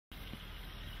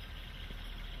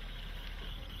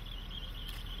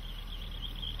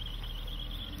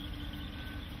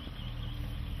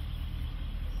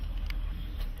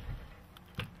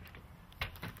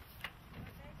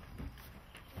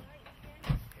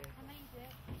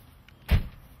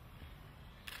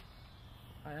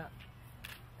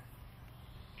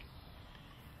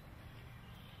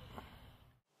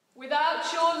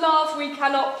Without your love we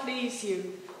cannot please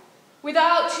you.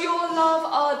 Without your love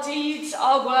our deeds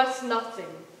are worth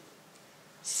nothing.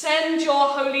 Send your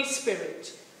Holy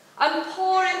Spirit and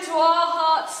pour into our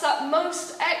hearts that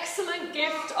most excellent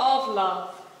gift of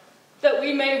love, that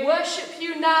we may worship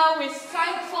you now with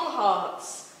thankful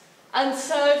hearts and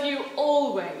serve you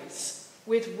always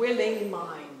with willing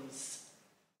minds.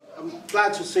 I'm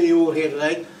glad to see you all here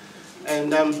today,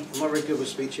 and I'm not very good with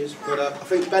speeches, but I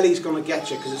think Belly's going to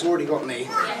get you because it's already got me.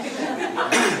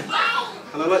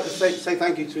 And I'd like to say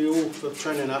thank you to you all for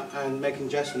turning up and making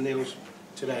Jess and Neil's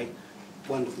today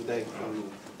a wonderful day.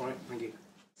 All right, thank you. I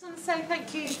just want to say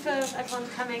thank you for everyone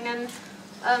coming, and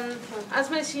as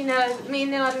most of you know, me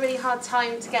and Neil had a really hard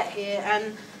time to get here,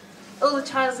 and all the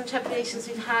trials and tribulations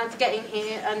we've had getting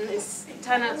here, and it's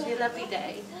turned out to be a lovely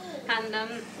day. And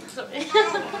sorry.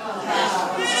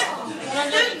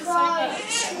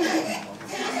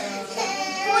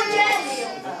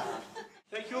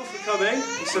 Thank you all for coming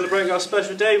and celebrating our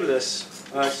special day with us.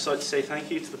 I'd just like to say thank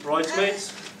you to the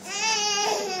bridesmaids,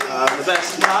 the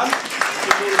best man,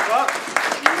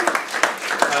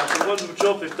 for the wonderful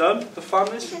job they've done, the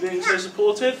families for being so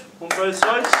supportive on both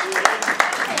sides.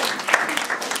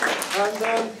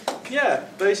 And yeah,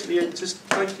 basically just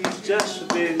thank you to Jess for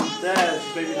being there.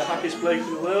 She's made me the happiest bloke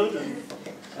in the world, and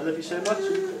I love you so much.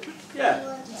 And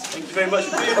yeah, thank you very much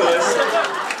for being with us.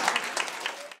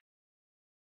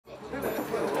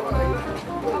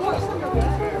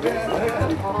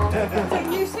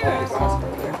 Are you serious?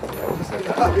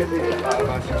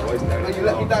 You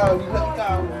let me down, you let me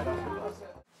down.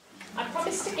 I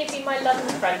promise to give you my love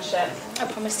and friendship. I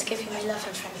promise to give you my love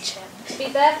and friendship. To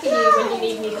be there for you when you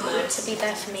need me the most. To be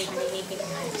there for me when you need me the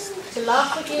most. To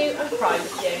laugh with you and cry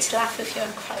with you. To laugh with you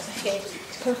and cry with you.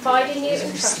 To confide in you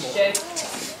and trust you. To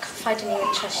confide in you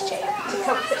and trust you. To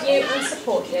comfort you and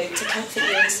support you. To comfort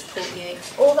you and support you.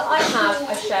 All that I have,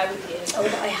 I share with you. All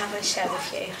that I have, I share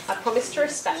with you. I promise to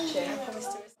respect you. I promise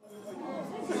to respect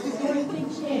you. Your big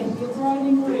chin, your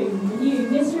briding room, you,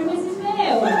 Mr. and Mrs.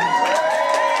 Mill.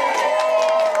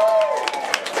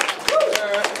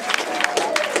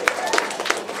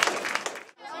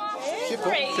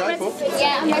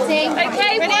 Yeah, I'm ready.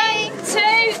 Okay, ready? 1, 2,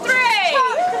 3.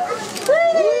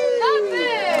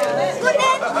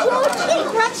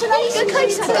 Congratulations. Go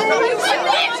closer.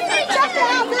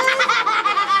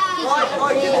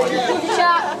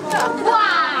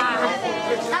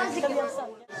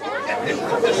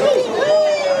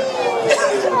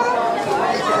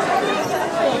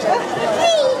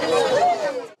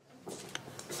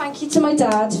 Thank you to my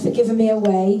dad for giving me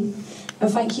away, and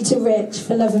thank you to Rich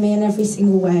for loving me in every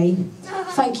single way.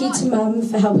 Thank you to Mum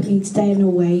for helping me today and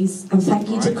always, and thank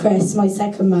you to Chris, my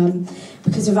second mum,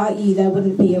 because without you there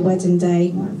wouldn't be a wedding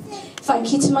day.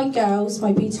 Thank you to my girls,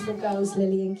 my beautiful girls,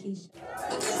 Lily and Keisha.